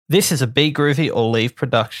This is a Be Groovy or Leave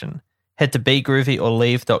production. Head to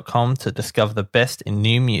begroovyorleave.com to discover the best in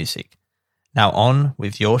new music. Now on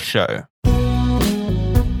with your show.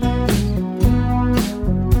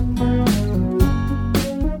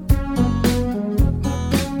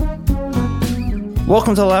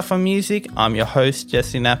 Welcome to Life on Music. I'm your host,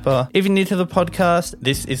 Jesse Napa. If you're new to the podcast,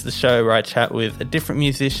 this is the show where I chat with a different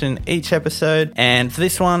musician each episode. And for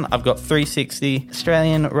this one, I've got 360,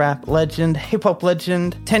 Australian rap legend, hip-hop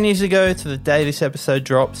legend. 10 years ago to the day this episode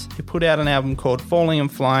drops, he put out an album called Falling and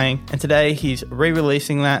Flying. And today he's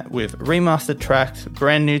re-releasing that with remastered tracks,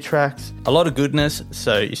 brand new tracks, a lot of goodness.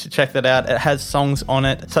 So you should check that out. It has songs on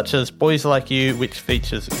it, such as Boys Like You, which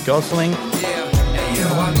features Gosling.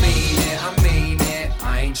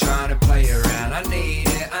 Trying to play around, I need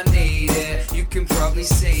it, you can probably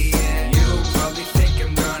see it, you'll probably think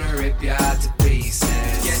I'm gonna rip you out to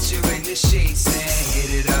pieces, get you in the sheets and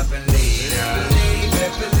hit it up and leave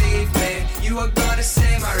it, believe me, you are gonna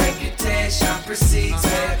say my reputation precedes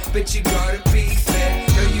it, but you gotta be fair,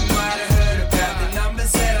 though you might have heard about the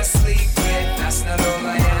numbers that I sleep with, that's not all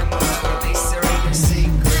I am, but at least there ain't no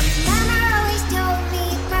secret. Mama always told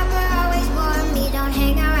me, Papa always warned me, don't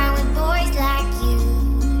hang around with boys like you.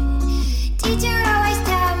 Teacher always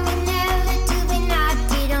told me never to be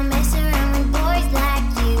naughty, don't mess around with boys like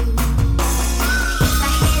you. If I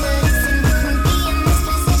had to listen, wouldn't be in this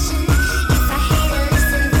position. If I had to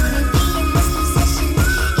listen, wouldn't be in this position.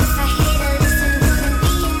 If I had to listen, wouldn't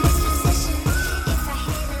be in this position. If I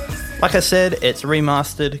had to listen. Like I said, it's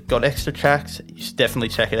remastered, got extra tracks. You should definitely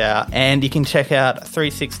check it out. And you can check out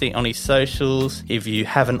 360 on his socials if you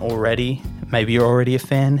haven't already. Maybe you're already a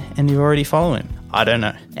fan and you already follow him. I don't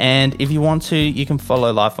know. And if you want to, you can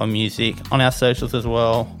follow Life on Music on our socials as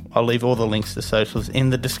well. I'll leave all the links to socials in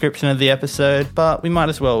the description of the episode, but we might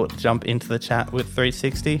as well jump into the chat with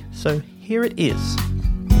 360. So here it is.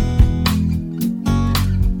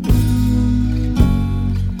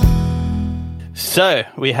 So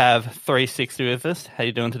we have 360 with us. How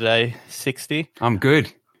you doing today, 60? I'm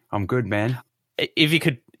good, man. If you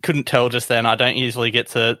couldn't tell just then, I don't usually get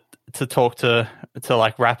to talk to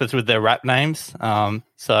like rappers with their rap names.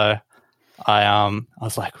 So I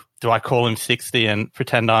was like, do I call him 60 and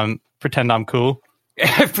pretend I'm cool?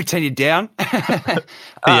 Pretend you're down.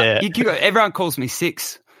 Yeah. Everyone calls me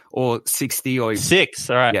 6 or 60 or 6.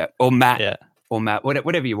 All right. Yeah, or Matt. Yeah. Or Matt.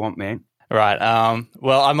 Whatever you want, man. Right.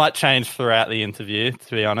 Well, I might change throughout the interview,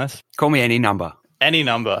 to be honest. Call me any number. Any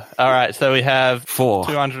number. All right. So we have 4.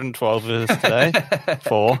 212 of us today.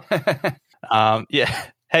 4. Yeah.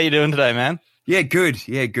 How you doing today, man? Yeah, good.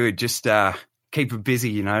 Just keep it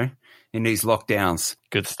busy, in these lockdowns.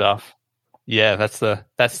 Good stuff. Yeah, that's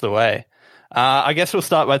the way. I guess we'll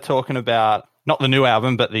start by talking about not the new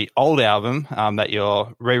album, but the old album that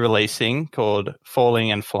you're re-releasing called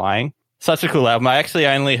Falling and Flying. Such a cool album. I actually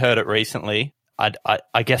only heard it recently.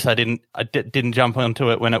 I guess I didn't jump onto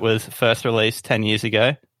it when it was first released 10 years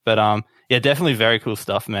ago. But yeah, definitely very cool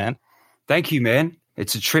stuff, man. Thank you, man.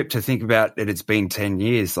 It's a trip to think about that it's been 10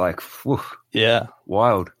 years. Like, whew, yeah,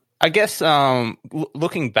 wild. I guess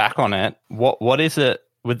looking back on it, what is it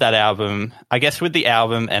with that album? I guess with the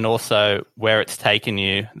album and also where it's taken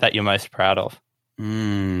you that you're most proud of?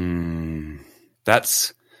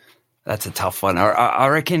 That's a tough one. I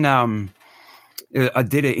reckon I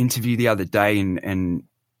did an interview the other day and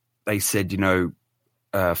they said,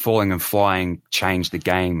 Falling and Flying changed the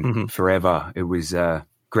game forever. It was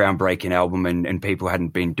groundbreaking album and people hadn't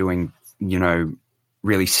been doing,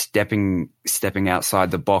 really stepping outside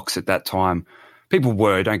the box at that time. People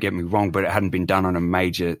were, don't get me wrong, but it hadn't been done on a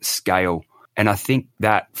major scale. And I think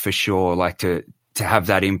that for sure, like to have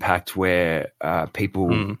that impact where people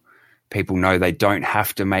know they don't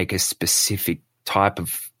have to make a specific type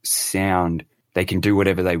of sound. They can do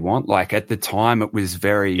whatever they want. Like at the time it was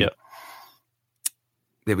very,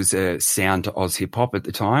 there was a sound to Oz hip hop at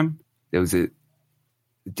the time. There was a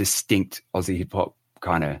distinct Aussie hip hop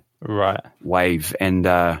kind of wave, and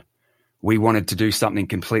we wanted to do something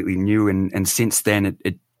completely new. And since then,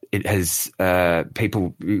 it has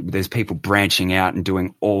there's people branching out and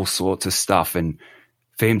doing all sorts of stuff. And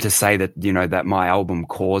for him to say that that my album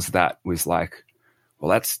caused that was like,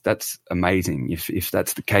 well, that's amazing. If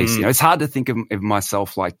that's the case, it's hard to think of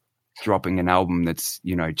myself like dropping an album that's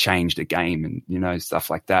changed a game and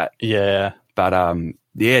stuff like that. Yeah, but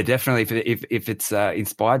yeah, definitely. If it's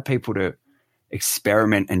inspired people to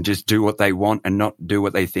experiment and just do what they want and not do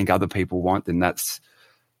what they think other people want, then that's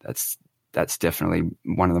definitely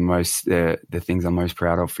one of the most the things I'm most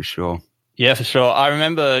proud of for sure. Yeah, for sure. I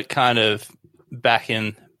remember kind of back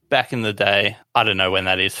in back in the day, I don't know when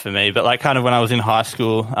that is for me, but like kind of when I was in high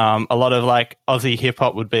school, a lot of like Aussie hip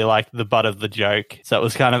hop would be like the butt of the joke. So it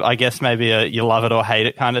was kind of, I guess, maybe a you love it or hate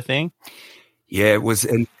it kind of thing. Yeah, it was.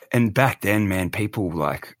 And back then, man, people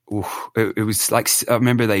like, it was like, I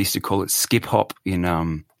remember they used to call it skip hop in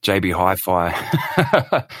JB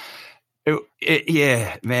Hi-Fi.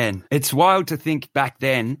 Yeah, man, it's wild to think back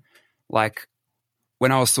then, like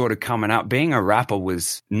when I was sort of coming up, being a rapper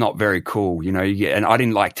was not very cool, you know, and I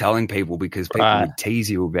didn't like telling people because people would tease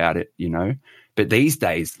you about it, you know, but these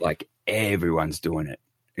days, like everyone's doing it.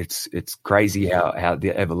 It's crazy how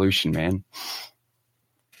the evolution, man.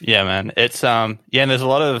 Yeah, man. It's and there's a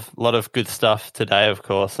lot of good stuff today, of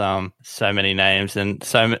course. So many names and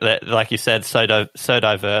like you said, so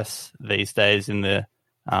diverse these days in the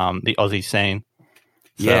Aussie scene.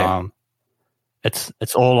 So, yeah.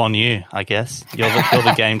 It's all on you, I guess. You're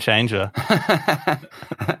the game changer.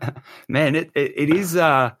 Man, it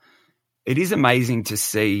is amazing to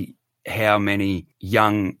see how many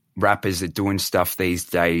young rappers are doing stuff these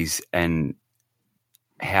days and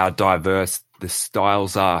how diverse the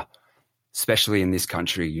styles are, especially in this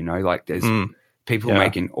country, you know, like there's people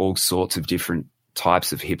making all sorts of different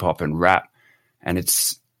types of hip hop and rap, and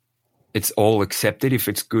it's all accepted. If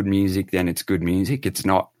it's good music, then it's good music. It's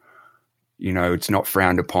not, you know, it's not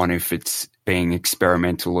frowned upon if it's being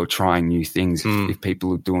experimental or trying new things. If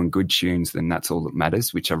people are doing good tunes, then that's all that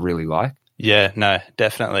matters, which I really like. Yeah, no,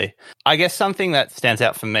 definitely. I guess something that stands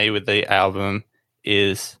out for me with the album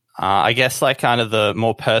is I guess like kind of the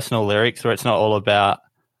more personal lyrics where it's not all about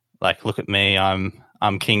like, look at me,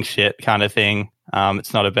 I'm king shit kind of thing.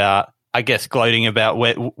 It's not about, I guess, gloating about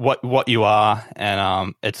what you are,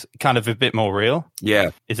 and it's kind of a bit more real. Yeah.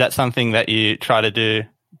 Is that something that you try to do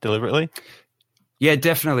deliberately? Yeah,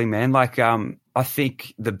 definitely, man. Like, I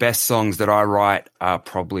think the best songs that I write are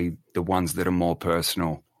probably the ones that are more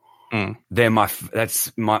personal. They're my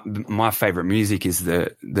favorite music is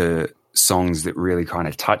the songs that really kind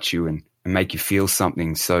of touch you and make you feel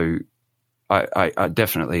something. So I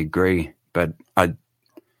definitely agree, but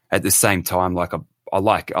at the same time, like I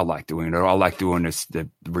like doing it. I like doing the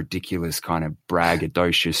ridiculous kind of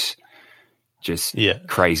braggadocious, just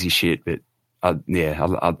crazy shit. But I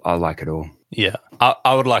like it all. Yeah,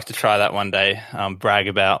 I would like to try that one day. Brag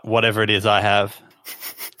about whatever it is I have,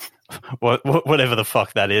 whatever the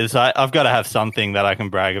fuck that is. I've got to have something that I can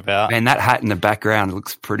brag about. Man, that hat in the background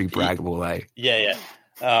looks pretty braggable, eh? Yeah.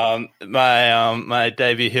 My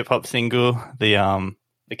debut hip hop single, the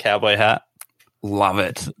cowboy hat. Love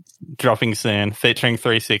it. Dropping soon, featuring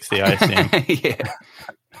 360, I assume. Yeah,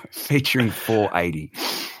 featuring 480.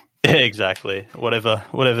 Yeah, exactly. Whatever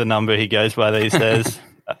number he goes by these days,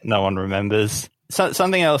 no one remembers. So,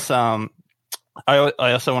 something else. I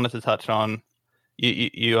also wanted to touch on.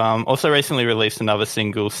 You also recently released another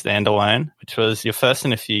single, Standalone, which was your first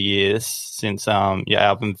in a few years since your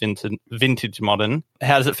album Vintage Modern.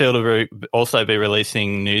 How does it feel to also be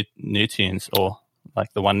releasing new tunes, or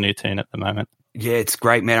like the one new tune at the moment? Yeah, it's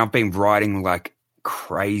great, man. I've been writing like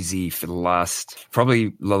crazy for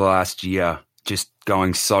probably the last year, just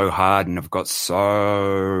going so hard, and I've got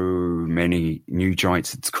so many new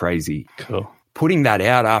joints. It's crazy. Cool. Putting that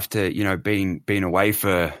out after, you know, being away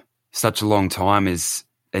for such a long time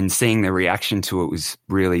and seeing the reaction to it was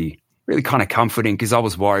really, really kind of comforting, because I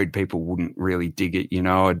was worried people wouldn't really dig it. You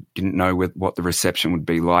know, I didn't know what the reception would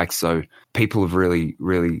be like. So people have really,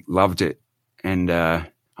 really loved it. And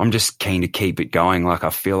I'm just keen to keep it going. Like, I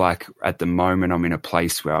feel like at the moment I'm in a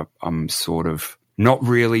place where I'm sort of not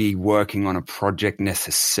really working on a project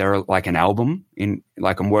necessarily, like an album.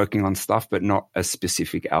 I'm working on stuff, but not a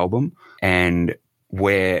specific album. And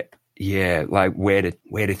where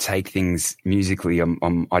to take things musically,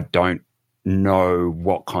 I don't know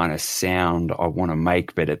what kind of sound I want to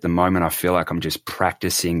make, but at the moment I feel like I'm just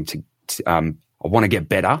practicing I want to get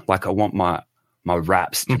better. Like, I want my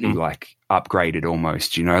raps to be like upgraded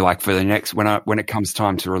almost, you know, like for the next, when it comes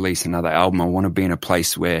time to release another album, I want to be in a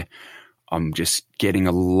place where I'm just getting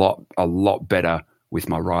a lot better with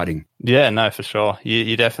my writing. Yeah, no, for sure.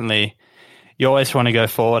 You definitely, you always want to go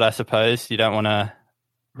forward, I suppose. You don't want to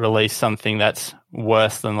release something that's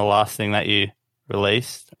worse than the last thing that you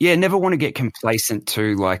released. Yeah, never want to get complacent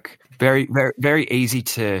too. Like, very, very, very easy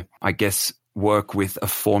to, I guess, work with a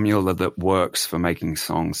formula that works for making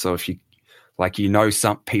songs. So if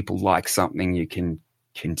some people like something, you can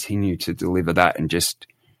continue to deliver that and just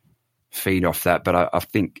feed off that. But I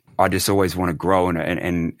think I just always want to grow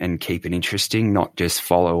and keep it interesting, not just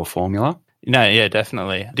follow a formula. No, yeah,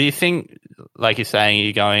 definitely. Do you think, like you're saying,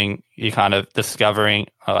 you're kind of discovering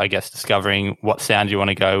what sound you want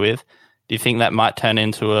to go with? Do you think that might turn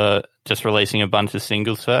into just releasing a bunch of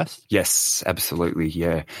singles first? Yes, absolutely.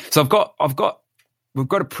 Yeah. So we've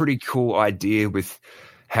got a pretty cool idea with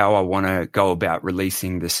how I want to go about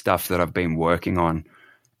releasing the stuff that I've been working on,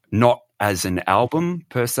 not as an album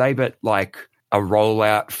per se, but like a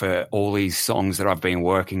rollout for all these songs that I've been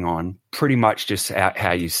working on. Pretty much just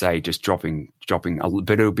how you say, just dropping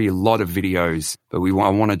but it'll be a lot of videos, but I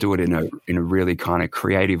want to do it in a really kind of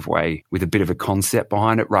creative way with a bit of a concept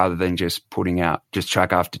behind it rather than just putting out just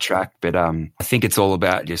track after track. But I think it's all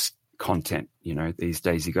about just content. You know, these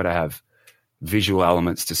days you got to have visual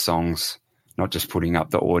elements to songs, not just putting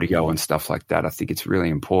up the audio and stuff like that. I think it's really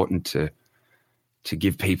important to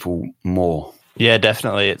give people more. Yeah,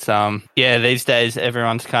 definitely. It's these days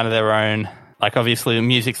everyone's kind of their own, like obviously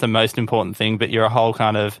music's the most important thing, but you're a whole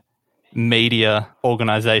kind of media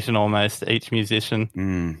organization almost, each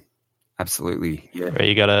musician. Absolutely. Yeah. Where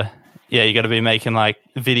you gotta be making like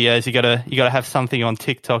videos, you gotta have something on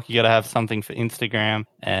TikTok, you gotta have something for Instagram,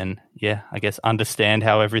 and I guess understand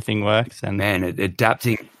how everything works. And man,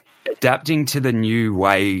 adapting to the new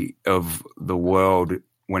way of the world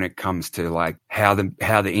when it comes to like how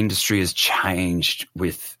the industry has changed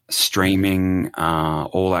with streaming,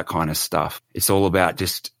 all that kind of stuff. It's all about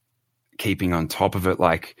just keeping on top of it.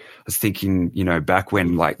 Like I was thinking, you know, back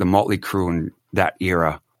when like the Motley Crue and that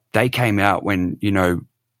era, they came out when, you know,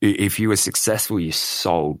 if you were successful, you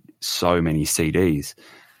sold so many CDs.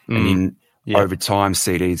 And over time,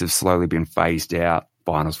 CDs have slowly been phased out,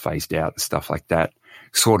 vinyls phased out and stuff like that.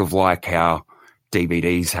 Sort of like how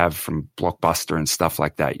DVDs have from Blockbuster and stuff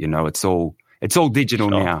like that. You know, it's all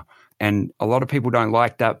digital now. And a lot of people don't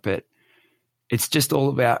like that, but it's just all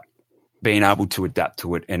about being able to adapt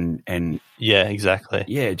to it and yeah, exactly.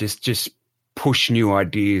 Yeah, just push new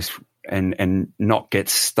ideas and not get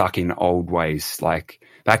stuck in old ways. Like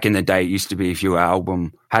back in the day, it used to be if you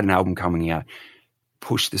had an album coming out,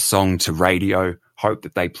 push the song to radio, hope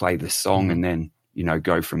that they play the song and then, you know,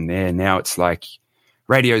 go from there. Now it's like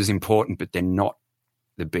radio is important, but they're not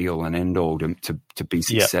the be all and end all to be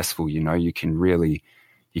successful. You know, you can really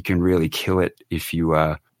kill it if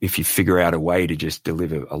you figure out a way to just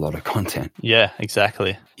deliver a lot of content. Yeah,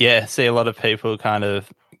 exactly. Yeah, see a lot of people kind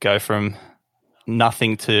of go from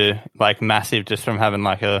nothing to like massive just from having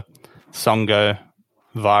like a song go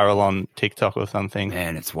viral on TikTok or something.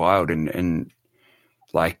 Man, it's wild. And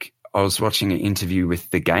like I was watching an interview with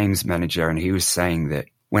the games manager and he was saying that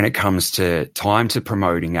when it comes to time to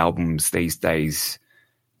promoting albums these days,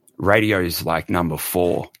 radio is like number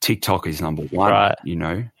 4, TikTok is number 1, right. You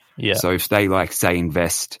know? Yeah. So if they like say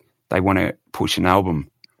they want to push an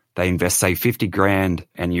album, they invest say 50 grand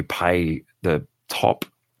and you pay the top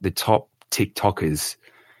TikTokers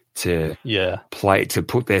to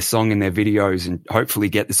put their song in their videos and hopefully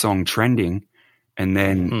get the song trending. And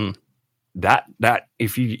then that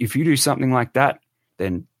if you do something like that,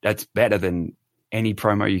 then that's better than any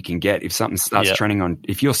promo you can get. If something starts trending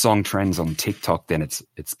if your song trends on TikTok, then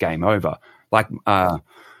it's game over. Like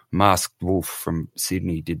Masked Wolf from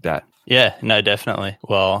Sydney did that. Yeah, no, definitely.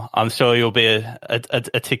 Well, I'm sure you'll be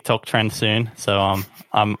a TikTok trend soon. So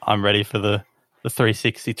I'm ready for the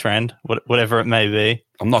 360 trend, whatever it may be.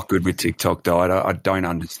 I'm not good with TikTok though. I don't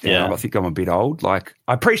understand. Yeah. I think I'm a bit old. Like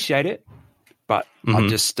I appreciate it, but I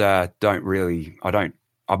just don't really.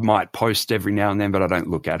 I might post every now and then, but I don't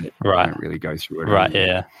look at it. Right. I don't really go through it. Right.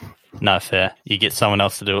 Yeah. No, fair. You get someone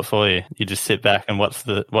else to do it for you. You just sit back and watch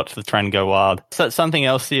the trend go wild. So something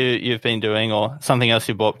else you've been doing, or something else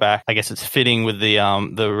you brought back, I guess it's fitting with the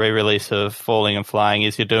re-release of Falling and Flying,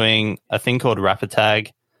 is you're doing a thing called Rapper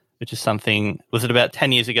Tag, which is something. Was it about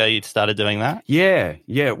 10 years ago you'd started doing that? Yeah,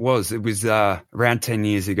 it was. It was around 10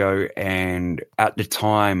 years ago, and at the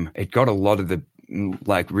time, it got a lot of the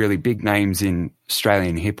like really big names in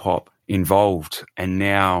Australian hip hop involved, and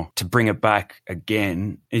now to bring it back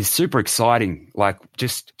again is super exciting. Like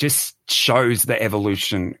just shows the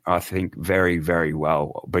evolution, I think, very, very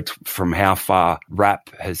well, but from how far rap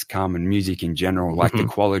has come and music in general, like the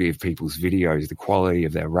quality of people's videos, the quality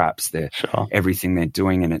of their raps, everything they're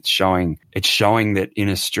doing. And it's showing that in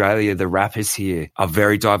Australia, the rappers here are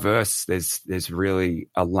very diverse. There's really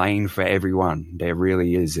a lane for everyone. There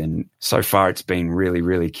really is. And so far it's been really,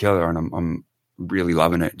 really killer. And I'm really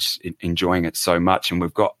loving it, just enjoying it so much. And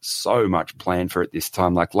we've got so much planned for it this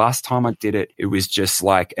time. Like last time I did it, it was just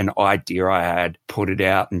like an idea I had, put it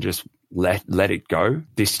out and just let it go.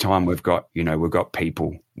 This time we've got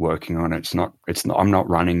people working on it. I'm not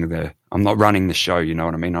running the show, you know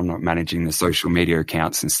what I mean? I'm not managing the social media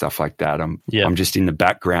accounts and stuff like that. I'm just in the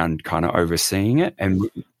background kind of overseeing it. And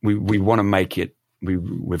we want to make it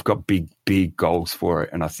we've got big goals for it,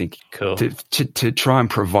 and I think Cool. to try and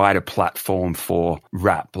provide a platform for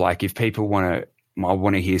rap. Like if people want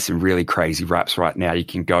to hear some really crazy raps right now, you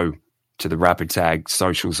can go to the Rapper Tag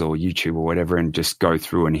socials or YouTube or whatever and just go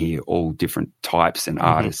through and hear all different types and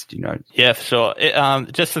artists, you know. Yeah, for sure.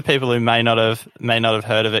 Just for people who may not have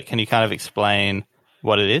heard of it, can you kind of explain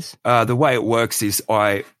what it is? The way it works is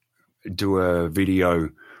I do a video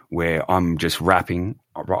where I'm just rapping.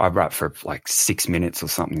 I rap for like 6 minutes or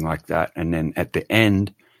something like that. And then at the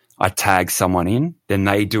end, I tag someone in. Then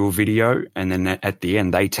they do a video. And then at the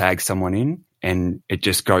end, they tag someone in. And it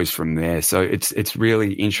just goes from there. So it's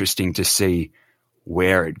really interesting to see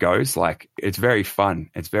where it goes. Like, it's very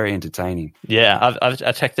fun. It's very entertaining. Yeah,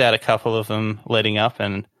 I checked out a couple of them leading up,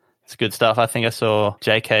 and it's good stuff. I think I saw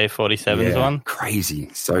JK47's one.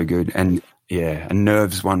 Crazy. So good. And yeah, and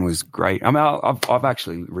Nerves one was great. I mean, I've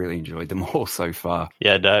actually really enjoyed them all so far.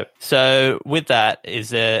 Yeah, dope. So with that, is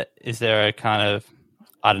there a kind of,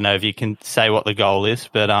 I don't know if you can say what the goal is,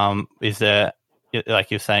 but is there,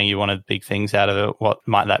 like you're saying, you wanted big things out of it? What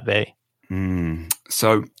might that be?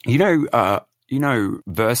 So you know,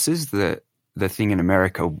 Versus, the thing in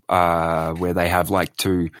America where they have like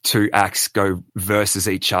two acts go versus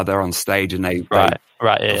each other on stage, and they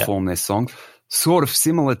perform their song. Sort of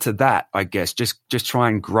similar to that, I guess. Just try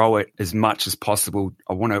and grow it as much as possible.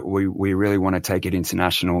 We really want to take it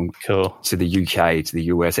international. Cool. To the UK, to the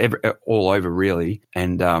US, all over really,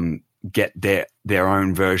 and get their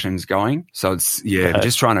own versions going. So it's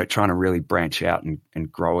just trying to really branch out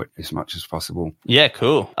and grow it as much as possible. Yeah,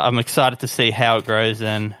 cool. I'm excited to see how it grows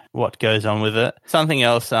and what goes on with it. Something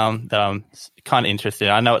else that I'm kind of interested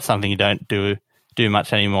in. I know it's something you don't do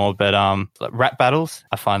much anymore, but like rap battles,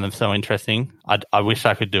 I find them so interesting. I wish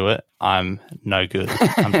I could do it. I'm no good.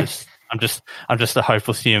 I'm just a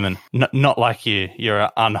hopeless human. Not like you. You're an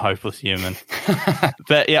unhopeless human.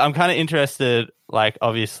 But yeah, I'm kind of interested. Like,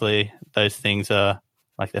 obviously, those things are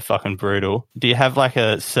like, they're fucking brutal. Do you have like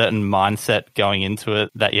a certain mindset going into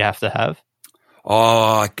it that you have to have?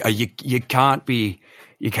 Oh, you can't be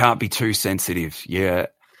too sensitive. Yeah.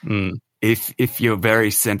 If you're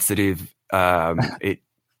very sensitive, it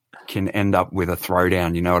can end up with a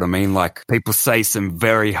throwdown. You know what I mean? Like, people say some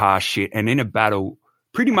very harsh shit, and in a battle,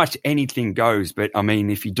 pretty much anything goes. But I mean,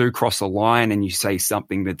 if you do cross a line and you say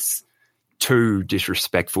something that's too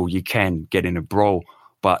disrespectful, you can get in a brawl.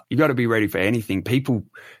 But you got to be ready for anything. People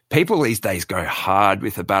these days go hard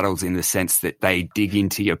with the battles in the sense that they dig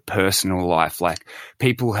into your personal life. Like,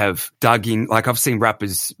 people have dug in. Like, I've seen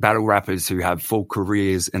battle rappers who have full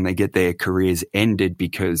careers, and they get their careers ended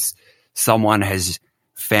because someone has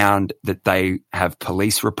found that they have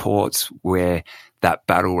police reports where that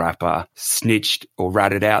battle rapper snitched or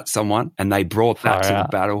ratted out someone, and they brought that to the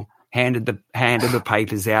battle, handed the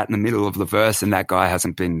papers out in the middle of the verse, and that guy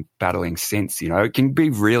hasn't been battling since. You know, it can be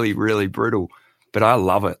really, really brutal, but I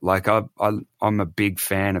love it. Like, I'm a big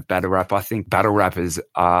fan of battle rap. I think battle rappers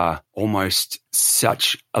are almost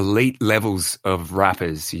such elite levels of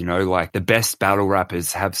rappers. You know, like, the best battle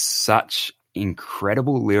rappers have such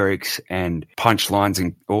incredible lyrics and punchlines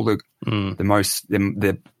and all the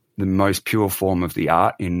most pure form of the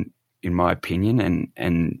art, in my opinion,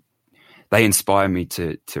 and they inspire me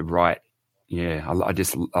to write. Yeah, I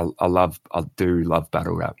do love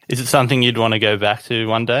battle rap. Is it something you'd want to go back to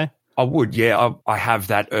one day? I would, yeah. I have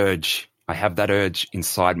that urge. I have that urge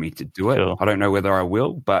inside me to do it. Cool. I don't know whether I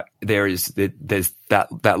will, but there's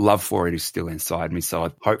that love for it is still inside me.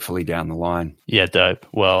 So hopefully down the line. Yeah, dope.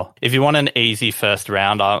 Well, if you want an easy first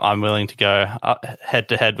round, I'm willing to go head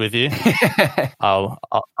to head with you. I'll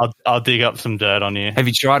dig up some dirt on you. Have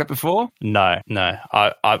you tried it before? No.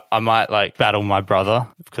 I might like battle my brother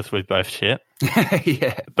because we're both shit.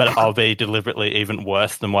 Yeah, but I'll be deliberately even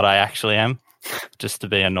worse than what I actually am, just to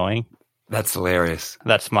be annoying. That's hilarious.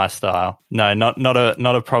 That's my style. No, not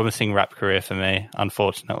a promising rap career for me,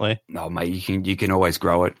 unfortunately. No, mate, you can always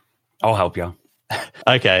grow it. I'll help you.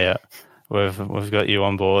 Okay, yeah. We've got you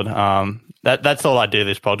on board. That's all I do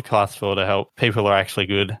this podcast for, to help people who are actually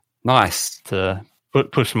good. Nice. To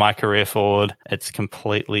push my career forward. It's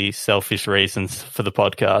completely selfish reasons for the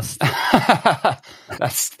podcast.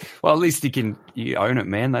 Well, at least you own it,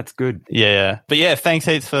 man. That's good. Yeah. But yeah, thanks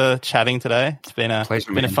heaps for chatting today. It's been a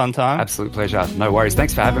pleasure, been a fun time. Absolute pleasure. No worries.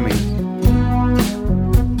 Thanks for having me.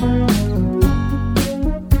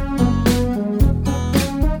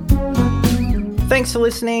 Thanks for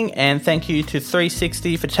listening, and thank you to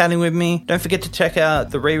 360 for chatting with me. Don't forget to check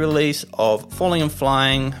out the re-release of Falling and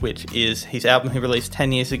Flying, which is his album he released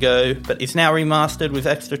 10 years ago, but it's now remastered with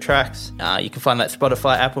extra tracks. You can find that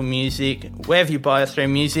Spotify, Apple Music, wherever you buy or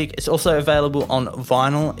stream music. It's also available on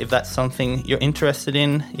vinyl if that's something you're interested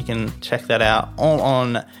in. You can check that out all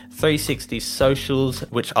on 360's socials,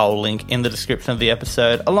 which I'll link in the description of the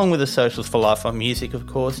episode, along with the socials for Life on Music, of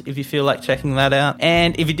course, if you feel like checking that out.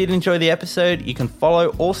 And if you did enjoy the episode, you can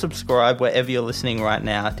follow or subscribe wherever you're listening right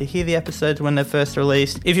now to hear the episodes when they're first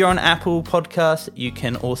released. If you're on Apple Podcasts, you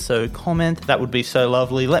can also comment. That would be so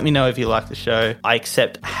lovely. Let me know if you like the show. I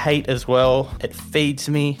accept hate as well. It feeds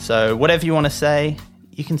me. So whatever you want to say,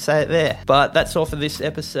 you can say it there. But that's all for this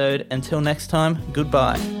episode. Until next time,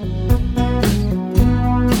 goodbye.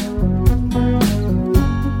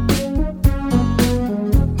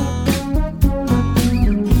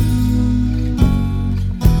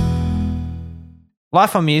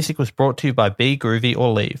 Life on Music was brought to you by Be Groovy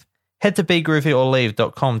or Leave. Head to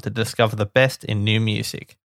begroovyorleave.com to discover the best in new music.